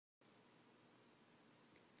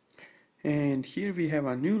And here we have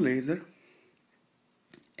a new laser,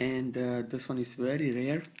 and this one is very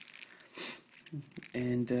rare,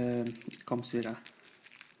 and it comes with a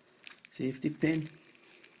safety pin,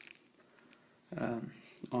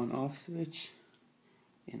 on off switch,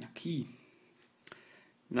 and a key.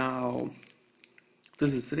 Now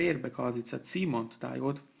this is rare because it's a c-mont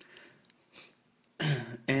diode,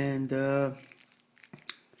 and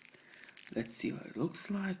let's see what it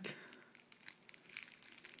looks like.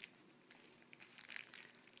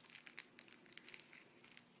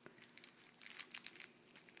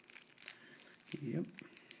 Yep,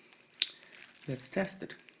 let's test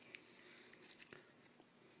it.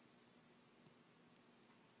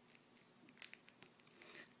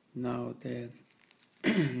 Now the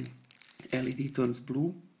LED turns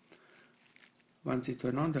blue. Once you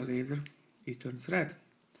turn on the laser, it turns red.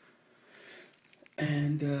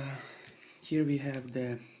 And here we have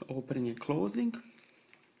the opening and closing.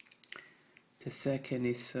 The second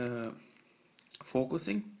is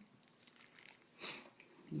focusing.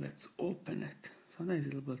 Let's open it. Sometimes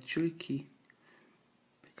it's a little bit tricky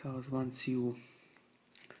because once you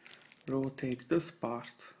rotate this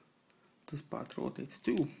part rotates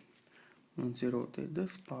too. Once you rotate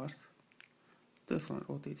this part, this one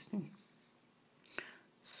rotates too.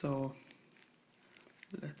 So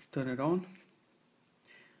let's turn it on,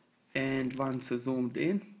 and once zoomed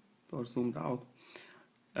in or zoomed out,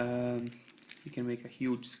 you can make a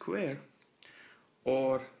huge square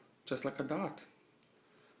or just like a dot.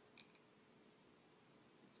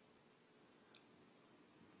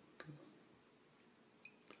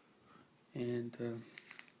 And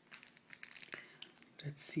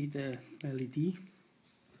let's see the LED.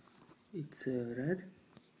 It's red,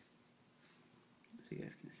 so you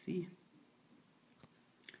guys can see,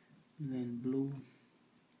 and then blue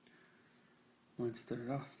once you turn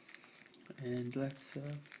it off. And let's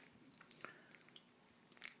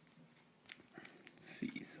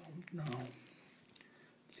see, so now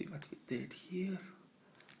see what we did here.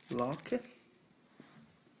 Lock it,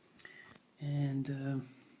 and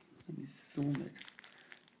let me zoom it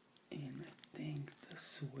in, I think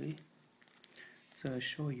this way, so I'll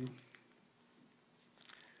show you.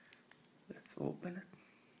 Let's open it.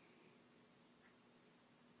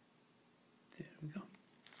 There we go.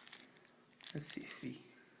 Let's see if we,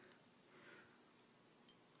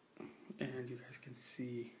 and you guys can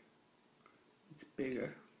see it's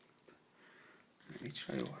bigger. Let me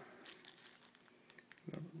try a little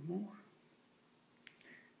bit more.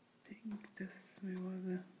 I think this way was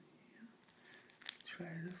a, yeah. Try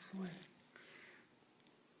this way.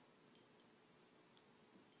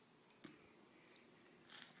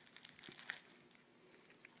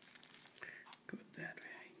 Go that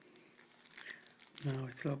way. Now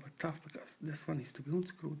it's a little bit tough because this one is to be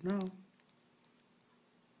unscrewed now.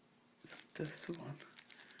 So this one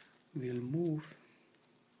will move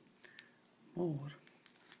more.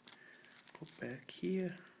 Go back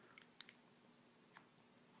here.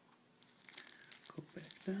 Go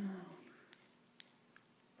back down.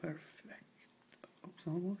 Perfect. Oops,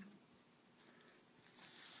 almost.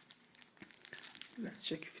 Let's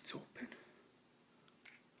check if it's open.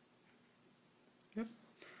 Yep.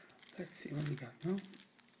 Let's see what we got now.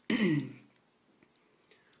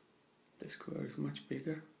 The square is much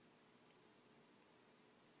bigger.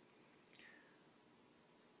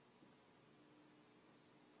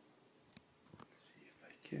 Let's see if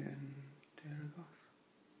I can. There it goes.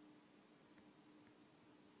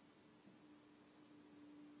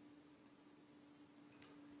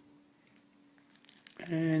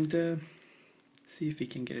 And see if we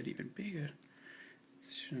can get it even bigger.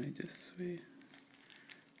 Let's try this way.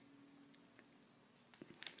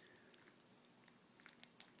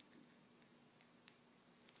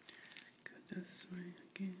 Go this way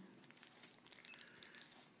again.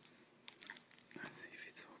 Let's see if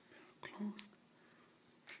it's open or closed.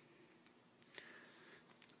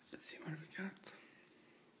 Let's see what we got.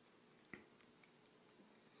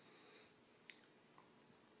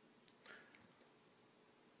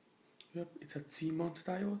 Yep, it's a c-mont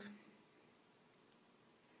diode,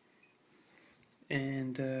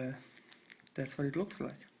 and that's what it looks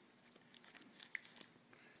like.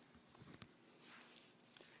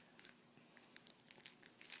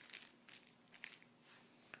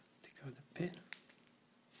 Take out the pin.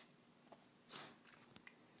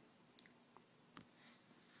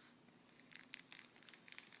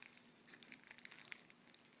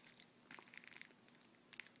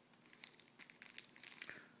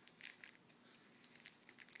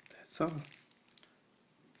 That's all.